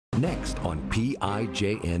Next on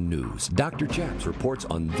PIJN News, Dr. Chaps reports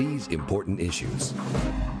on these important issues.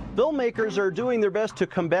 Filmmakers are doing their best to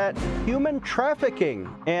combat human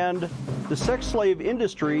trafficking, and the sex slave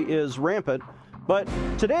industry is rampant. But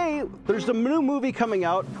today, there's a new movie coming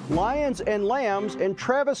out, Lions and Lambs, and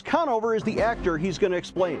Travis Conover is the actor. He's going to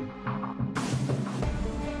explain.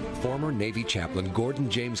 Former Navy chaplain Gordon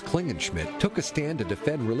James Klingenschmitt took a stand to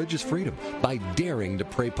defend religious freedom by daring to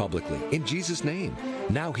pray publicly in Jesus' name.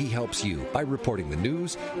 Now he helps you by reporting the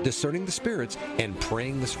news, discerning the spirits, and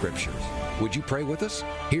praying the scriptures. Would you pray with us?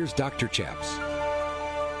 Here's Dr. Chaps.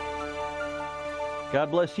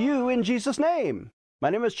 God bless you in Jesus' name.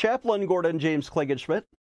 My name is Chaplain Gordon James Klingenschmitt,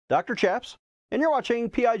 Dr. Chaps, and you're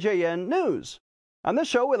watching PIJN News. On this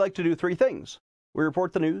show, we like to do three things. We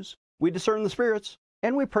report the news, we discern the spirits,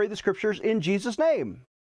 and we pray the scriptures in Jesus' name.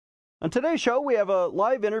 On today's show, we have a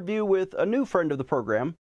live interview with a new friend of the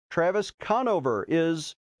program. Travis Conover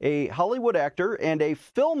is a Hollywood actor and a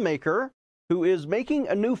filmmaker who is making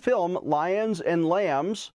a new film, Lions and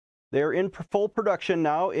Lambs. They're in full production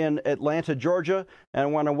now in Atlanta, Georgia, and I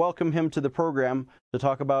want to welcome him to the program to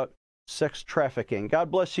talk about sex trafficking. God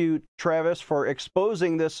bless you, Travis, for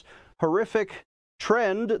exposing this horrific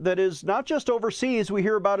trend that is not just overseas. We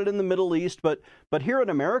hear about it in the Middle East, but here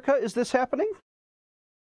in America, is this happening?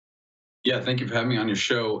 Yeah, thank you for having me on your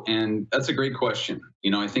show. And that's a great question.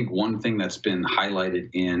 You know, I think one thing that's been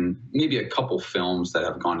highlighted in maybe a couple films that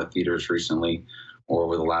have gone to theaters recently or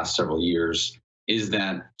over the last several years is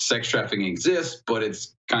that sex trafficking exists, but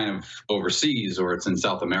it's kind of overseas or it's in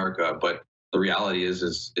South America. But the reality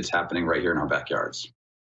is it's happening right here in our backyards.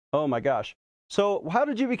 Oh my gosh. So how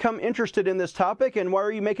did you become interested in this topic, and why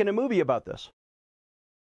are you making a movie about this?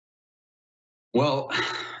 Well,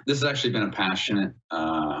 this has actually been a passionate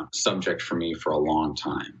subject for me for a long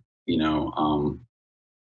time. You know,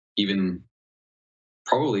 even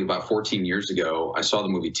probably about 14 years ago, I saw the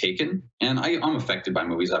movie Taken, and I'm affected by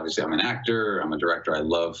movies. Obviously, I'm an actor, I'm a director, I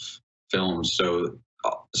love films. So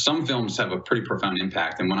some films have a pretty profound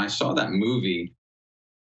impact. And when I saw that movie,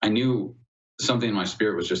 I knew something in my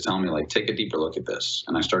spirit was just telling me, like, take a deeper look at this.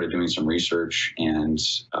 And I started doing some research, and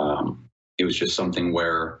it was just something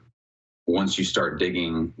where once you start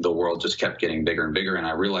digging, the world just kept getting bigger and bigger. And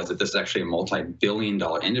I realized that this is actually a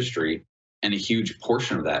multi-billion-dollar industry, and a huge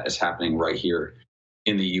portion of that is happening right here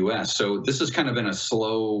in the US. So this has kind of been a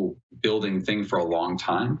slow building thing for a long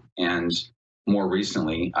time. And more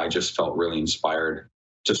recently, I just felt really inspired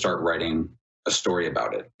to start writing a story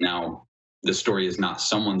about it. Now, the story is not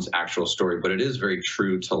someone's actual story, but it is very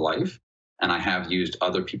true to life. And I have used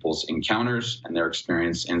other people's encounters and their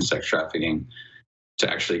experience in sex trafficking to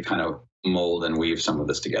actually kind of mold and weave some of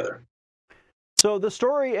this together. So the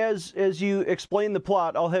story, as you explain the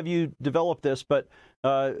plot, I'll have you develop this, but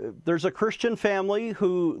there's a Christian family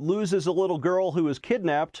who loses a little girl who is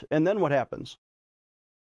kidnapped, and then what happens?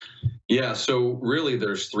 Yeah, so really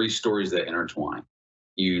there's three stories that intertwine.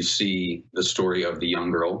 You see the story of the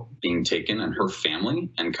young girl being taken and her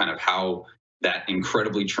family, and kind of how that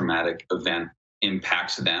incredibly traumatic event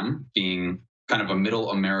impacts them, being kind of a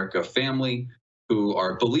middle America family who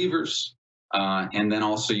are believers. And then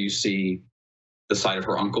also you see the side of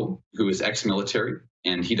her uncle, who is ex-military,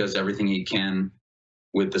 and he does everything he can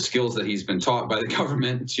with the skills that he's been taught by the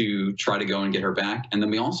government to try to go and get her back. And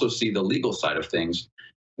then we also see the legal side of things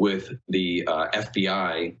with the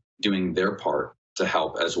FBI doing their part to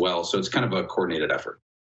help as well. So it's kind of a coordinated effort.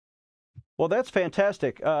 Well, that's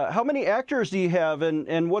fantastic. How many actors do you have,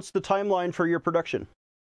 and what's the timeline for your production?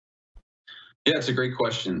 Yeah, it's a great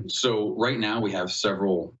question. So right now we have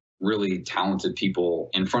several really talented people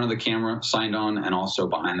in front of the camera signed on, and also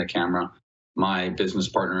behind the camera. My business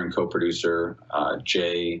partner and co-producer,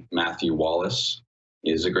 J. Matthew Wallace,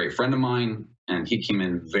 is a great friend of mine, and he came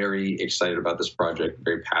in very excited about this project,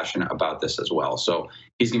 very passionate about this as well. So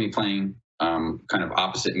he's going to be playing kind of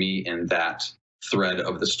opposite me in that thread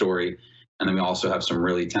of the story. And then we also have some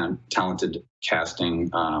really talented casting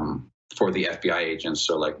for the FBI agents.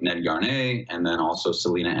 So like Ned Garnet, and then also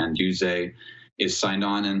Selena Anduze is signed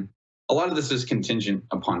on. And a lot of this is contingent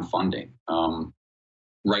upon funding.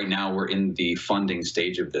 Right now, we're in the funding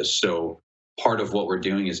stage of this. So part of what we're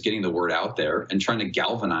doing is getting the word out there and trying to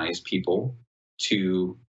galvanize people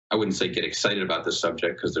to, I wouldn't say get excited about this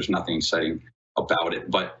subject, because there's nothing exciting about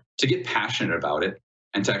it, but to get passionate about it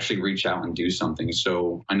and to actually reach out and do something.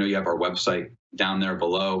 So I know you have our website down there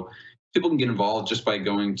below. People can get involved just by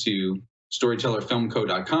going to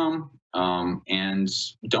storytellerfilmco.com and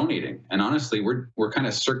donating. And honestly, we're kind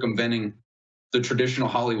of circumventing the traditional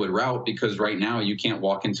Hollywood route, because right now you can't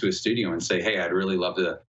walk into a studio and say, hey, I'd really love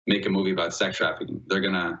to make a movie about sex trafficking. They're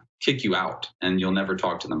going to kick you out and you'll never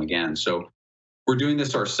talk to them again. So we're doing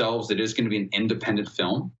this ourselves. It is going to be an independent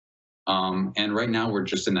film. And right now we're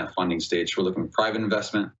just in that funding stage. We're looking at private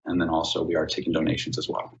investment, and then also we are taking donations as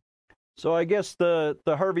well. So I guess the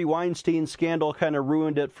Harvey Weinstein scandal kind of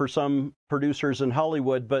ruined it for some producers in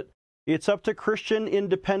Hollywood, but it's up to Christian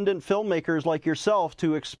independent filmmakers like yourself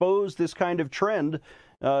to expose this kind of trend,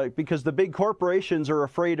 because the big corporations are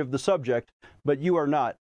afraid of the subject, but you are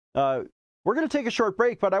not. We're going to take a short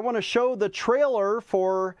break, but I want to show the trailer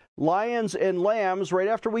for Lions and Lambs right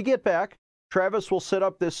after we get back. Travis will set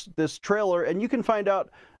up this trailer, and you can find out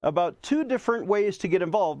about 2 different ways to get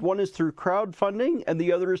involved. One is through crowdfunding, and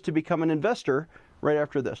the other is to become an investor right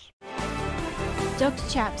after this. Dr.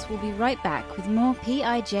 Chaps will be right back with more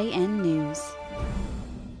PIJN news.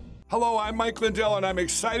 Hello, I'm Mike Lindell, and I'm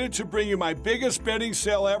excited to bring you my biggest bedding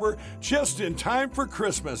sale ever just in time for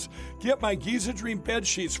Christmas. Get my Giza Dream bed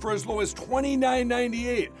sheets for as low as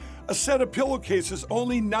 $29.98. A set of pillowcases,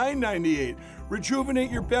 only $9.98.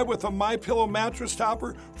 Rejuvenate your bed with a MyPillow mattress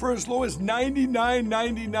topper for as low as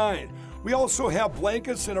 $99.99. We also have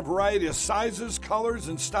blankets in a variety of sizes, colors,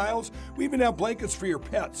 and styles. We even have blankets for your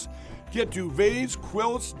pets. Get duvets,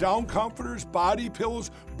 quilts, down comforters, body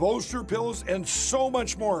pillows, bolster pillows, and so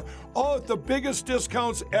much more, all at the biggest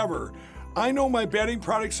discounts ever. I know my bedding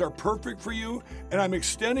products are perfect for you, and I'm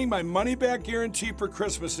extending my money-back guarantee for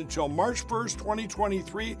Christmas until March 1st,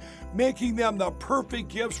 2023, making them the perfect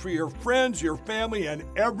gifts for your friends, your family, and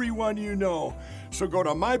everyone you know. So go to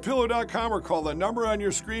MyPillow.com or call the number on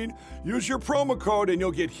your screen. Use your promo code and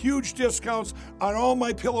you'll get huge discounts on all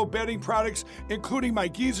MyPillow bedding products, including my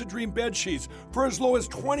Giza Dream bed sheets for as low as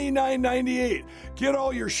 $29.98. Get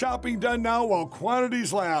all your shopping done now while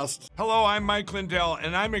quantities last. Hello, I'm Mike Lindell,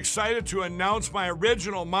 and I'm excited to announce my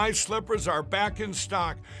original My Slippers are back in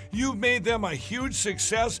stock. You've made them a huge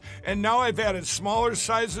success, and now I've added smaller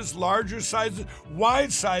sizes, larger sizes,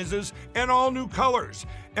 wide sizes, and all new colors.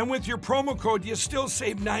 And with your promo code, you still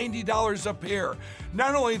save $90 a pair.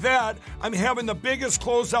 Not only that, I'm having the biggest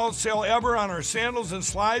closeout sale ever on our sandals and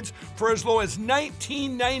slides for as low as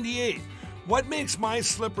 $19.98. What makes my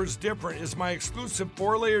slippers different is my exclusive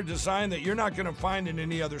 4-layer design that you're not going to find in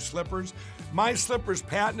any other slippers. My Slippers'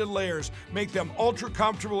 patented layers make them ultra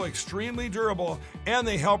comfortable, extremely durable, and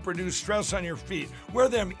they help reduce stress on your feet. Wear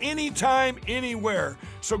them anytime, anywhere.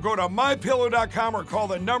 So go to MyPillow.com or call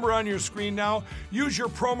the number on your screen now. Use your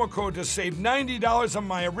promo code to save $90 on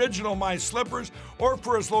my original My Slippers, or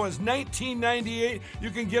for as low as $19.98, you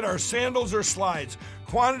can get our sandals or slides.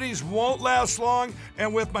 Quantities won't last long,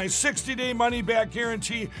 and with my 60-day money-back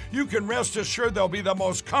guarantee, you can rest assured they'll be the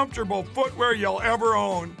most comfortable footwear you'll ever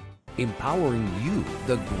own. Empowering you,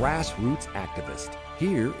 the grassroots activist.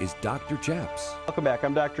 Here is Dr. Chaps. Welcome back.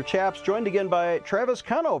 I'm Dr. Chaps, joined again by Travis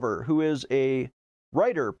Conover, who is a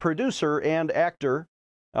writer, producer, and actor.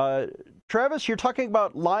 Travis, you're talking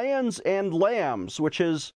about Lions and Lambs, which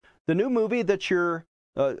is the new movie that you're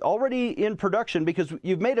already in production, because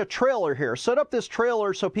you've made a trailer here. Set up this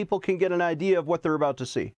trailer so people can get an idea of what they're about to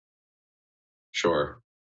see. Sure.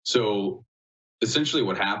 So essentially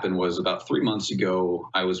what happened was about 3 months ago,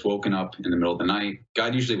 I was woken up in the middle of the night.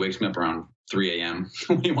 God usually wakes me up around 3 a.m.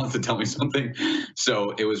 when he wants to tell me something.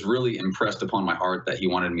 So it was really impressed upon my heart that he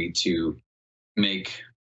wanted me to make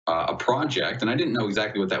a project. And I didn't know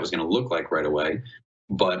exactly what that was going to look like right away,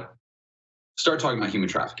 but start talking about human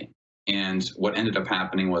trafficking. And what ended up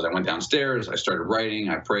happening was I went downstairs, I started writing,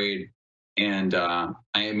 I prayed, and I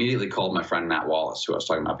immediately called my friend Matt Wallace, who I was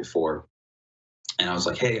talking about before. And I was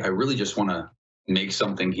like, hey, I really just want to make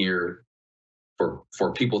something here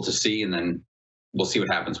for people to see, and then we'll see what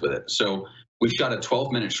happens with it. So we shot a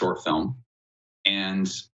 12-minute short film,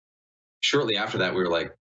 and shortly after that, we were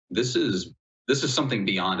like, this is something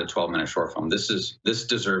beyond a 12-minute short film. This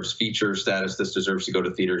deserves feature status. This deserves to go to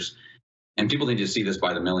theaters, and people need to see this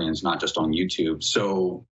by the millions, not just on YouTube.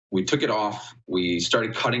 So we took it off. We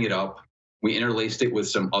started cutting it up. We interlaced it with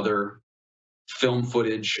some other film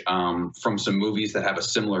footage from some movies that have a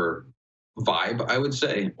similar vibe, I would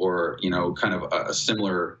say, or, kind of a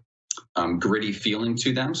similar gritty feeling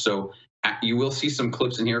to them. So you will see some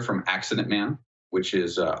clips in here from Accident Man, which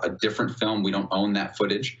is a different film. We don't own that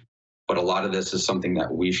footage, but a lot of this is something that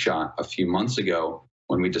we shot a few months ago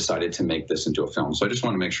when we decided to make this into a film. So I just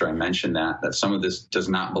want to make sure I mention that some of this does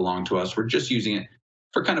not belong to us. We're just using it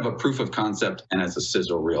for kind of a proof of concept and as a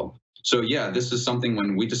sizzle reel. So yeah, this is something,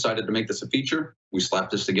 when we decided to make this a feature, we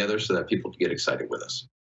slapped this together so that people could get excited with us.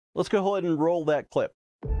 Let's go ahead and roll that clip.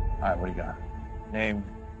 All right, what do you got? Name,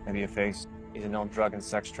 maybe a face. He's a known drug and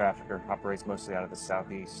sex trafficker, operates mostly out of the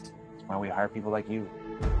Southeast. That's why we hire people like you.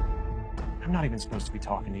 I'm not even supposed to be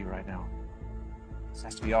talking to you right now. This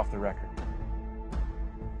has to be off the record.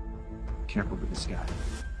 Careful with this guy.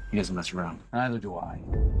 He doesn't mess around. Neither do I.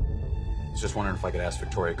 I was just wondering if I could ask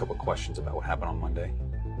Victoria a couple questions about what happened on Monday.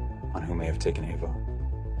 On who may have taken Ava.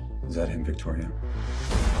 Is that him, Victoria?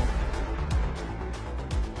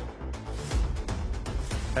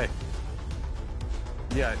 Hey.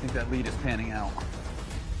 Yeah, I think that lead is panning out.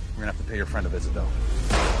 We're gonna have to pay your friend a visit, though.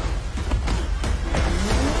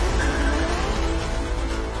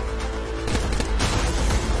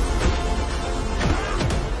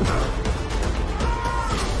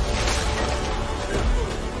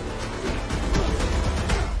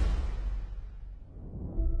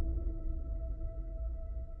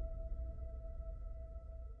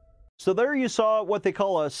 So there you saw what they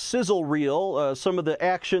call a sizzle reel, some of the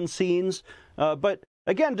action scenes. But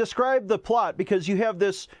again, describe the plot, because you have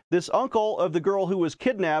this uncle of the girl who was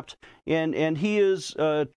kidnapped, and he is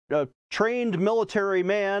a trained military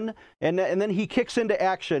man, and then he kicks into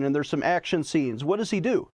action, and there's some action scenes. What does he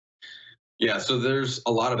do? Yeah, so there's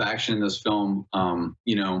a lot of action in this film.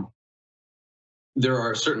 There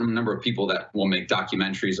are a certain number of people that will make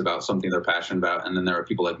documentaries about something they're passionate about, and then there are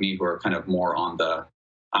people like me who are kind of more on the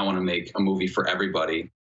I want to make a movie for everybody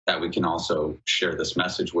that we can also share this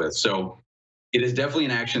message with. So it is definitely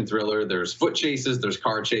an action thriller. There's foot chases, there's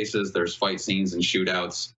car chases, there's fight scenes and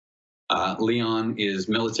shootouts. Leon is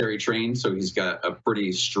military trained, so he's got a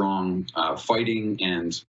pretty strong fighting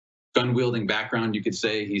and gun wielding background, you could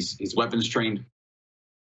say. He's weapons trained.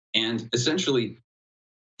 And essentially,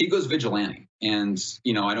 he goes vigilante. And,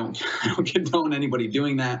 I don't condone anybody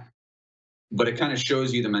doing that, but it kind of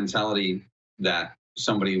shows you the mentality that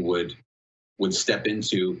somebody would step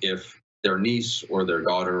into if their niece or their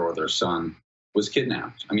daughter or their son was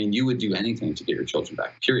kidnapped. I mean, you would do anything to get your children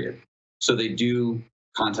back, period. So they do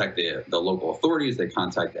contact the local authorities. They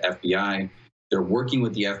contact the FBI. They're working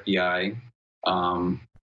with the FBI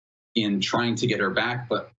in trying to get her back,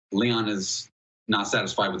 but Leon is not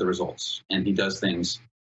satisfied with the results. And he does things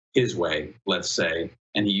his way, let's say,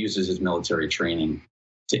 and he uses his military training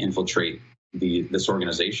to infiltrate this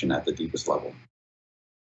organization at the deepest level.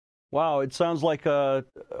 Wow, it sounds like a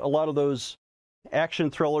lot of those action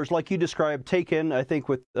thrillers, like you described, Taken, I think,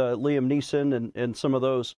 with Liam Neeson and some of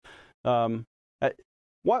those.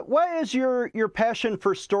 What is your passion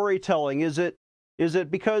for storytelling? Is it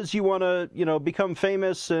because you want to become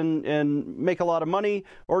famous and make a lot of money,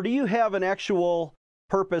 or do you have an actual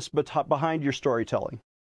purpose behind your storytelling?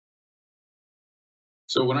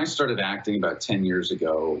 So when I started acting about 10 years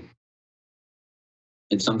ago,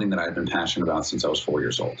 it's something that I've been passionate about since I was 4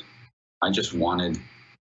 years old. I just wanted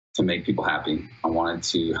to make people happy. I wanted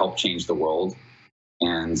to help change the world.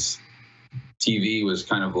 And TV was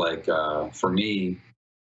kind of like, for me,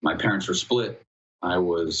 my parents were split. I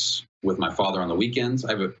was with my father on the weekends.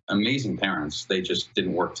 I have amazing parents. They just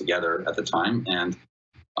didn't work together at the time. And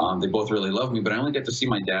they both really loved me, but I only get to see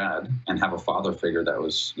my dad and have a father figure that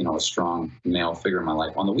was, a strong male figure in my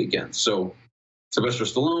life on the weekends. So Sylvester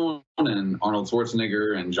Stallone and Arnold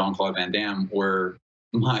Schwarzenegger and Jean-Claude Van Damme were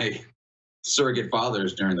my surrogate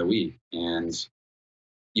fathers during the week. And,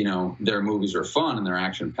 their movies are fun and they're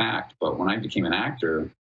action packed. But when I became an actor,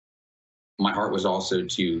 my heart was also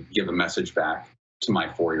to give a message back to my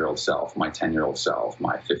 4-year-old self, my 10-year-old self,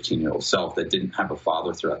 my 15-year-old self that didn't have a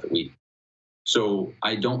father throughout the week. So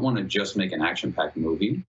I don't want to just make an action packed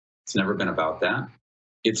movie. It's never been about that.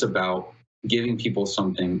 It's about giving people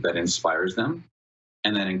something that inspires them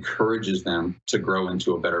and that encourages them to grow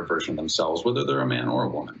into a better version of themselves, whether they're a man or a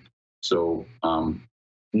woman. So,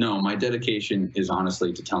 no, my dedication is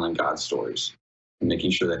honestly to telling God's stories and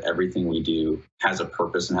making sure that everything we do has a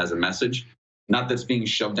purpose and has a message. Not that's being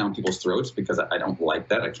shoved down people's throats, because I don't like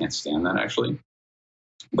that. I can't stand that, actually.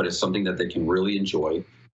 But it's something that they can really enjoy,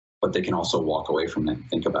 but they can also walk away from it and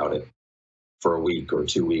think about it for a week or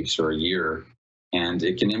 2 weeks or a year, and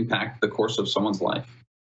it can impact the course of someone's life.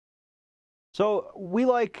 So we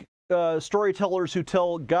like storytellers who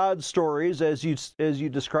tell God's stories, as you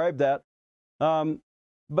described that.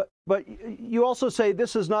 But you also say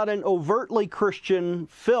this is not an overtly Christian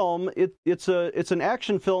film. It's an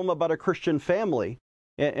action film about a Christian family,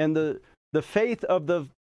 and the faith of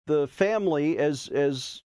the family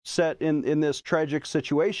as set in this tragic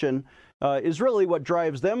situation is really what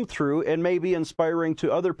drives them through, and may be inspiring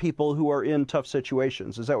to other people who are in tough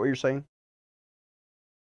situations. Is that what you're saying?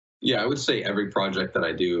 Yeah, I would say every project that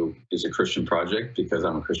I do is a Christian project because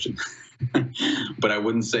I'm a Christian. But I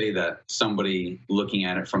wouldn't say that somebody looking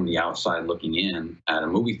at it from the outside, looking in at a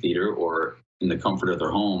movie theater or in the comfort of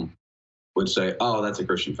their home, would say, oh, that's a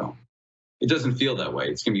Christian film. It doesn't feel that way.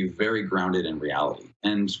 It's going to be very grounded in reality.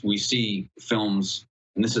 And we see films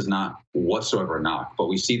and this is not whatsoever a knock, but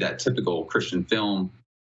we see that typical Christian film,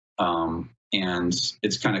 and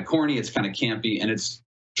it's kind of corny, it's kind of campy, and it's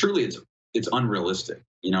unrealistic.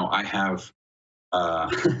 You know, I have.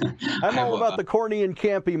 I'm all about the corny and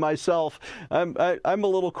campy myself. I'm a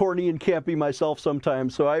little corny and campy myself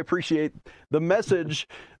sometimes, so I appreciate the message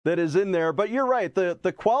that is in there. But you're right,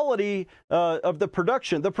 the quality of the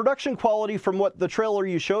production quality from what the trailer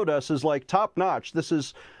you showed us is like top notch. This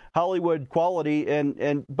is Hollywood quality,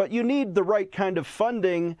 but you need the right kind of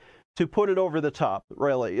funding to put it over the top,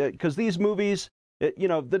 really, because these movies, you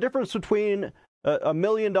know, the difference between a $1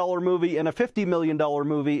 million movie and a $50 million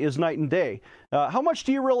movie is night and day. How much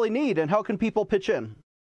do you really need, and how can people pitch in?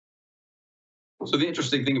 So the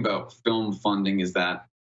interesting thing about film funding is that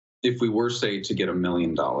if we were, say, to get $1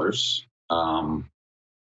 million,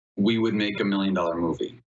 we would make $1 million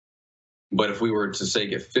movie. But if we were to, say,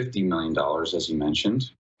 get $50 million, as you mentioned,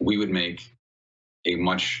 we would make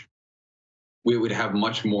we would have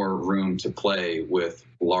much more room to play with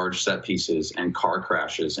large set pieces and car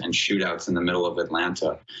crashes and shootouts in the middle of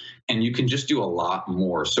Atlanta. And you can just do a lot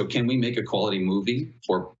more. So can we make a quality movie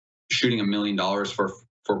for shooting $1 million for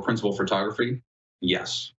principal photography?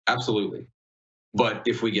 Yes, absolutely. But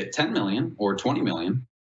if we get 10 million or 20 million,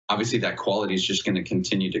 obviously that quality is just going to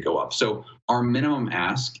continue to go up. So our minimum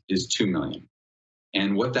ask is 2 million.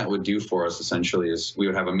 And what that would do for us essentially is we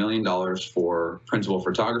would have $1 million for principal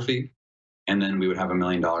photography, and then we would have $1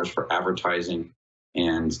 million for advertising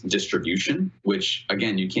and distribution, which,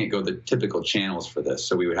 again, you can't go the typical channels for this.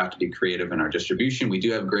 So we would have to be creative in our distribution. We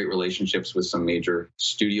do have great relationships with some major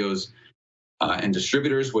studios and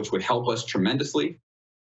distributors, which would help us tremendously.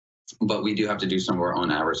 But we do have to do some of our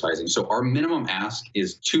own advertising. So our minimum ask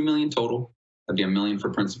is 2 million total. That'd be $1 million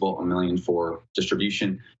for principal, $1 million for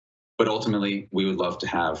distribution. But ultimately, we would love to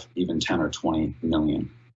have even 10 or 20 million.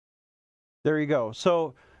 There you go.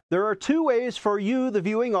 So there are two ways for you, the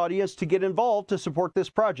viewing audience, to get involved to support this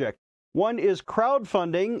project. One is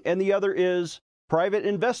crowdfunding, and the other is private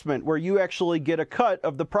investment, where you actually get a cut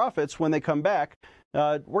of the profits when they come back.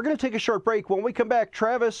 We're going to take a short break. When we come back,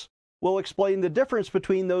 Travis will explain the difference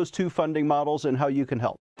between those two funding models and how you can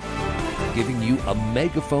help. Giving you a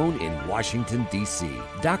megaphone in Washington, D.C.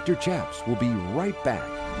 Dr. Chaps will be right back.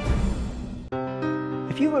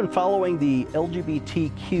 If you've been following the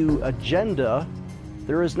LGBTQ agenda,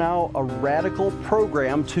 there is now a radical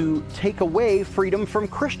program to take away freedom from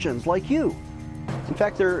Christians like you. In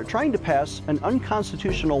fact, they're trying to pass an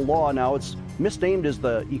unconstitutional law now. It's misnamed as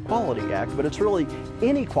the Equality Act, but it's really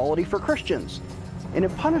inequality for Christians. And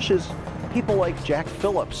it punishes people like Jack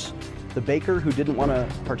Phillips, the baker who didn't want to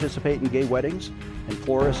participate in gay weddings, and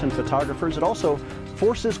florists and photographers. It also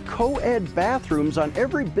forces co-ed bathrooms on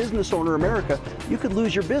every business owner in America. You could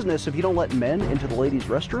lose your business if you don't let men into the ladies'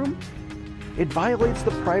 restroom. It violates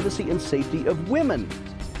the privacy and safety of women,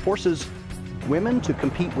 forces women to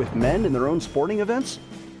compete with men in their own sporting events.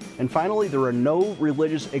 And finally, there are no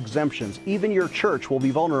religious exemptions. Even your church will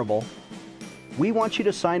be vulnerable. We want you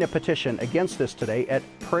to sign a petition against this today at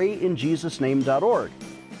PrayInJesusName.org.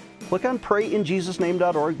 Click on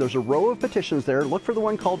PrayInJesusName.org. There's a row of petitions there. Look for the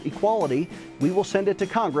one called Equality. We will send it to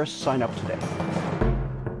Congress. Sign up today.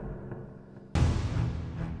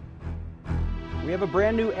 We have a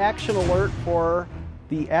brand new action alert for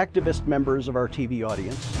the activist members of our TV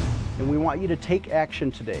audience, and we want you to take action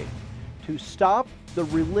today to stop the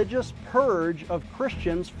religious purge of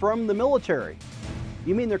Christians from the military.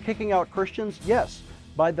 You mean they're kicking out Christians? Yes,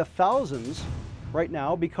 by the thousands right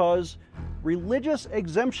now, because religious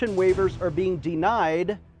exemption waivers are being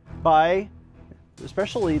denied by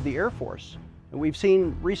especially the Air Force. And we've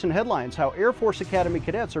seen recent headlines how Air Force Academy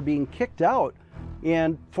cadets are being kicked out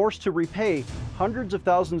and forced to repay hundreds of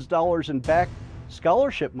thousands of dollars in back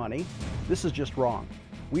scholarship money. This is just wrong.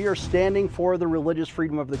 We are standing for the religious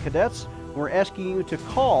freedom of the cadets. We're asking you to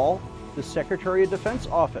call the Secretary of Defense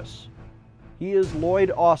office. He is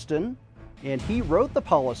Lloyd Austin, and he wrote the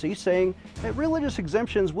policy saying that religious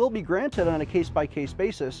exemptions will be granted on a case-by-case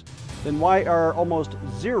basis. Then why are almost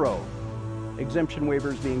zero exemption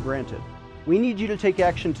waivers being granted? We need you to take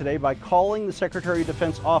action today by calling the Secretary of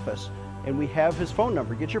Defense office, and we have his phone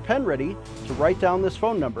number. Get your pen ready to write down this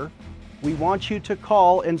phone number. We want you to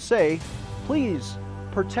call and say, please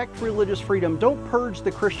protect religious freedom. Don't purge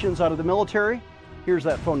the Christians out of the military. Here's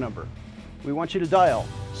that phone number. We want you to dial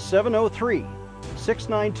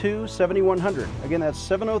 703-692-7100. Again, that's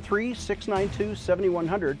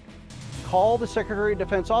 703-692-7100. Call the Secretary of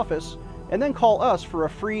Defense office, and then call us for a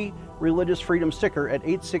free religious freedom sticker at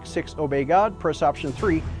 866-OBEY-GOD. Press option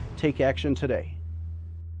 3. Take action today.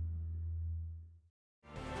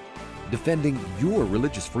 Defending your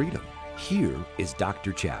religious freedom. Here is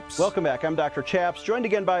Dr. Chaps. Welcome back. I'm Dr. Chaps, joined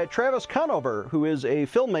again by Travis Conover, who is a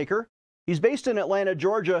filmmaker. He's based in Atlanta,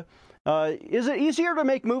 Georgia. Is it easier to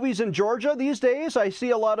make movies in Georgia these days? I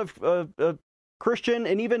see a lot of Christian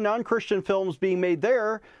and even non-Christian films being made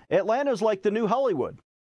there. Atlanta's like the new Hollywood.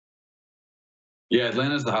 Yeah,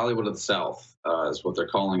 Atlanta's the Hollywood of the South, is what they're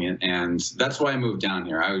calling it. And that's why I moved down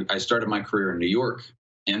here. I started my career in New York,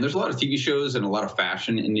 and there's a lot of TV shows and a lot of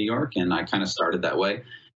fashion in New York, and I kind of started that way.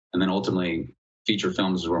 And then ultimately, feature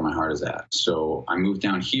films is where my heart is at. So I moved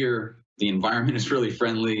down here. The environment is really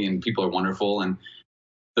friendly, and people are wonderful. And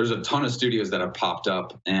there's a ton of studios that have popped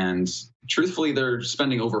up. And truthfully, they're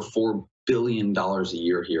spending over $4 billion a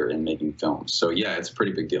year here in making films. So yeah, it's a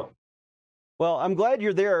pretty big deal. Well, I'm glad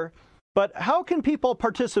you're there. But how can people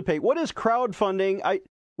participate? What is crowdfunding?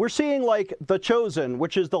 We're seeing like The Chosen,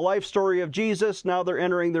 which is the life story of Jesus. Now they're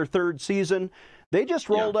entering their 3rd season. They just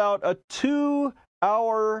rolled out a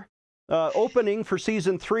 2-hour opening for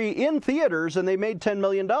season 3 in theaters, and they made $10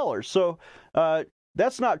 million. So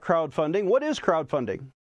that's not crowdfunding. What is crowdfunding?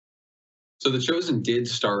 So The Chosen did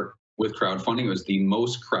start with crowdfunding. It was the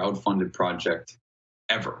most crowdfunded project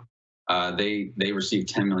ever. They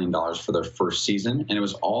received $10 million for their first season, and it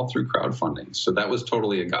was all through crowdfunding. So that was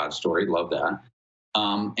totally a God story. Love that.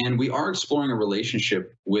 And we are exploring a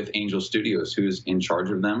relationship with Angel Studios, who's in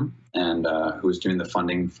charge of them and who is doing the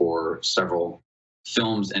funding for several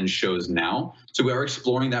films and shows now. So we are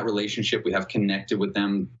exploring that relationship. We have connected with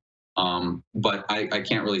them, but I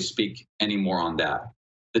can't really speak any more on that.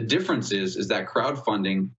 The difference is that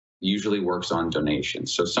crowdfunding usually works on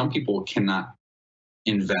donations. So some people cannot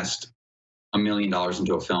invest $1 million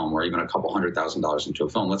into a film or even a couple $100,000 into a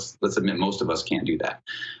film. Let's admit most of us can't do that.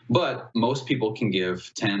 But most people can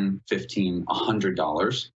give $10, $15,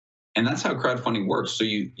 $100. And that's how crowdfunding works. So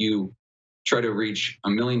you try to reach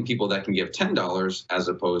 1 million people that can give $10 as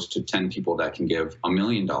opposed to 10 people that can give $1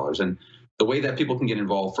 million. And the way that people can get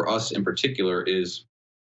involved for us in particular is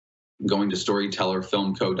going to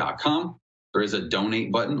storytellerfilmco.com. There is a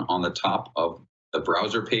donate button on the top of the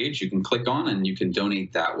browser page you can click on, and you can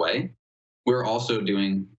donate that way. We're also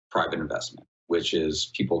doing private investment, which is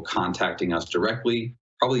people contacting us directly,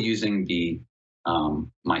 probably using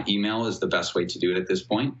my email is the best way to do it at this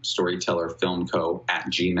point,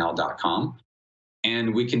 storytellerfilmco@gmail.com.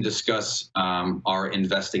 And we can discuss our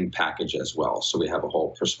investing package as well. So we have a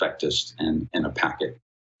whole prospectus and a packet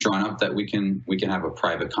drawn up that we can have a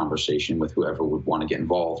private conversation with whoever would want to get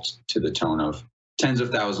involved to the tone of tens of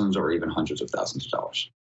thousands or even hundreds of thousands of dollars.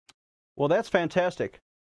 Well, that's fantastic.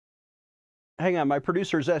 Hang on, my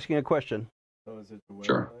producer is asking a question. So is it the website?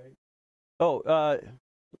 Sure. Oh,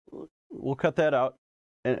 we'll cut that out.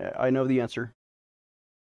 And I know the answer.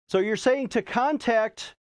 So you're saying to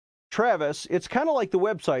contact Travis, it's kind of like the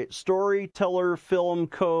website,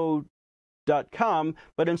 storytellerfilmco.com,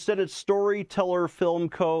 but instead it's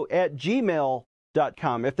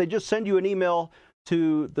storytellerfilmco@gmail.com. If they just send you an email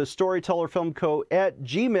to the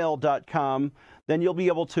storytellerfilmco@gmail.com, then you'll be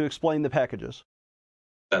able to explain the packages.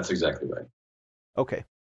 That's exactly right. Okay.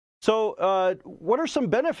 So what are some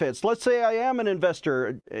benefits? Let's say I am an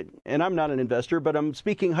investor, and I'm not an investor, but I'm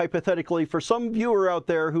speaking hypothetically for some viewer out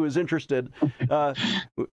there who is interested.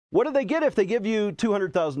 What do they get if they give you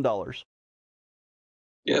 $200,000?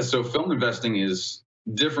 Yeah, so film investing is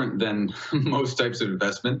different than most types of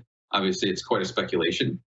investment. Obviously, it's quite a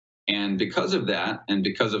speculation. And because of that, and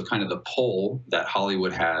because of kind of the pull that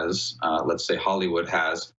Hollywood has, let's say Hollywood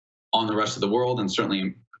has on the rest of the world, and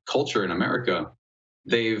certainly culture in America,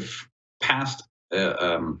 they've passed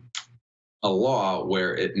a law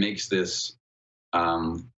where it makes this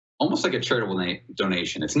almost like a charitable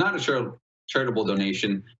donation. It's not a charitable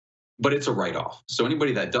donation, but it's a write-off. So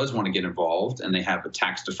anybody that does want to get involved and they have a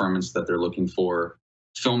tax deferments that they're looking for,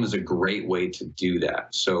 film is a great way to do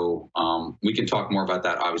that. So we can talk more about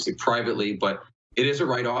that, obviously, privately, but it is a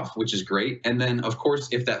write-off, which is great. And then, of course,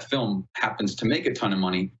 if that film happens to make a ton of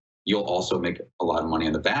money, you'll also make a lot of money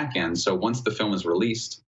on the back end. So once the film is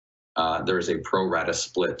released, there is a pro rata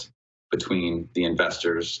split between the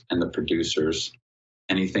investors and the producers,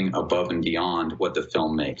 anything above and beyond what the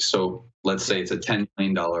film makes. So let's say it's a $10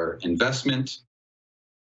 million investment.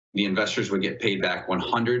 The investors would get paid back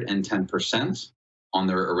 110% on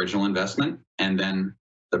their original investment. And then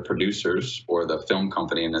the producers, or the film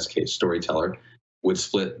company, in this case, Storyteller, would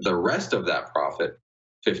split the rest of that profit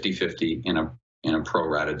 50-50 in a pro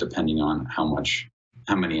rata, depending on how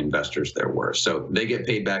many investors there were. So they get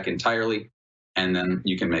paid back entirely, and then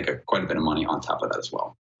you can make quite a bit of money on top of that as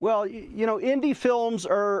well. Well, you know, indie films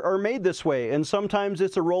are made this way, and sometimes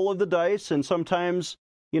it's a roll of the dice, and sometimes,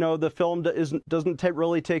 you know, the film doesn't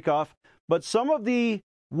really take off. But some of the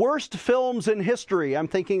worst films in history. I'm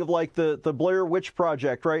thinking of like the Blair Witch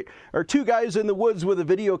Project, right? Or two guys in the woods with a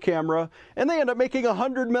video camera, and they end up making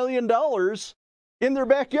 $100 million in their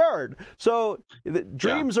backyard. So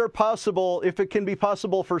dreams are possible. If it can be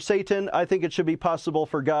possible for Satan, I think it should be possible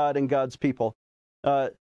for God and God's people.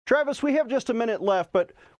 Travis, we have just a minute left,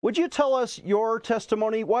 but would you tell us your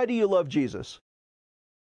testimony? Why do you love Jesus?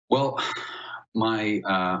 Well, my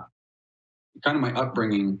my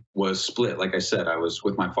upbringing was split. Like I said, I was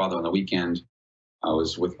with my father on the weekend. I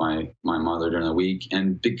was with my mother during the week.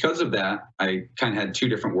 And because of that, I kind of had two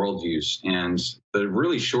different worldviews. And the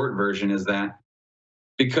really short version is that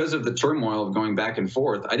because of the turmoil of going back and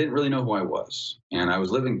forth, I didn't really know who I was. And I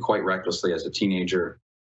was living quite recklessly as a teenager.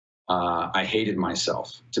 I hated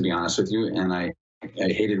myself, to be honest with you. And I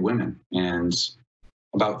hated women. And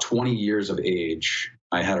about 20 years of age,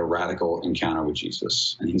 I had a radical encounter with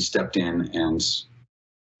Jesus. And he stepped in and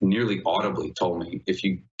nearly audibly told me, if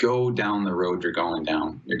you go down the road you're going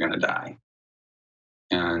down, you're going to die.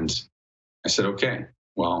 And I said, okay,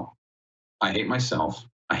 well, I hate myself.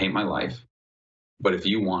 I hate my life. But if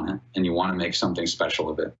you want it and you want to make something special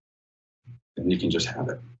of it, then you can just have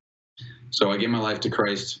it. So I gave my life to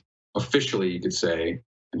Christ officially, you could say,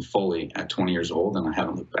 and fully at 20 years old, and I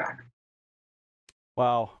haven't looked back.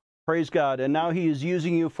 Wow. Praise God. And now he is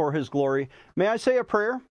using you for his glory. May I say a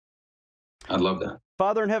prayer? I'd love that.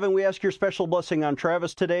 Father in heaven, we ask your special blessing on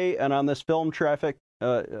Travis today and on this film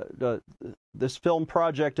this film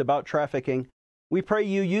project about trafficking. We pray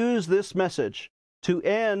you use this message to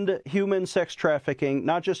end human sex trafficking,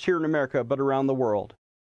 not just here in America, but around the world.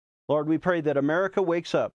 Lord, we pray that America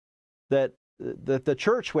wakes up, that the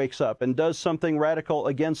church wakes up and does something radical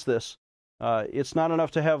against this. It's not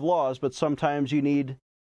enough to have laws, but sometimes you need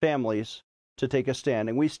families to take a stand.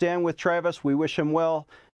 And we stand with Travis. We wish him well.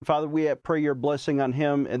 Father, we pray your blessing on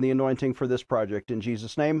him and the anointing for this project. In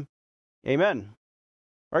Jesus' name, amen.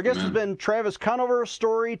 Our guest has been Travis Conover,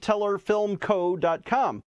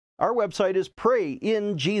 StorytellerFilmCo.com. Our website is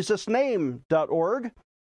PrayInJesusName.org.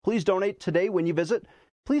 Please donate today when you visit.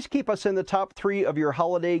 Please keep us in the top 3 of your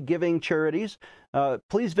holiday giving charities.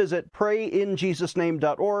 Please visit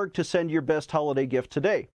PrayInJesusName.org to send your best holiday gift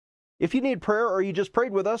today. If you need prayer or you just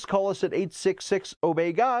prayed with us, call us at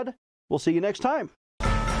 866-OBEY-GOD. We'll see you next time.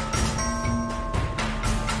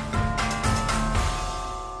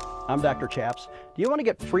 I'm Dr. Chaps. Do you want to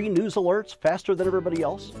get free news alerts faster than everybody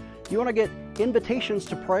else? Do you want to get invitations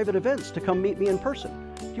to private events to come meet me in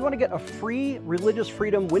person? Do you want to get a free Religious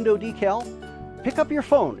Freedom window decal? Pick up your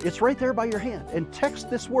phone. It's right there by your hand. And text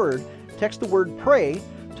the word PRAY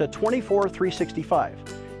to 24365.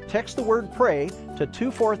 Text the word PRAY to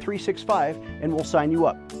 24365 and we'll sign you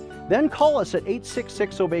up. Then call us at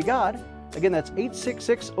 866-OBEY-GOD. Again, that's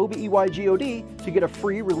 866-OBEY-GOD to get a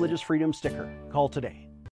free Religious Freedom sticker. Call today.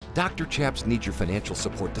 Dr. Chaps needs your financial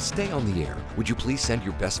support to stay on the air. Would you please send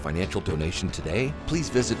your best financial donation today? Please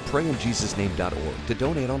visit PrayInJesusName.org to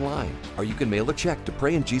donate online. Or you can mail a check to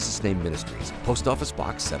Pray in Jesus' Name Ministries, Post Office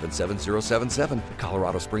Box 77077,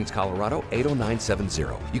 Colorado Springs, Colorado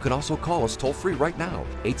 80970. You can also call us toll-free right now,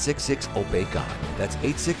 866-OBEY-GOD. That's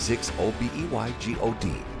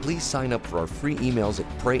 866-OBEY-GOD. Please sign up for our free emails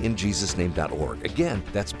at PrayInJesusName.org. Again,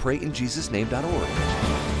 that's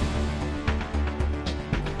PrayInJesusName.org.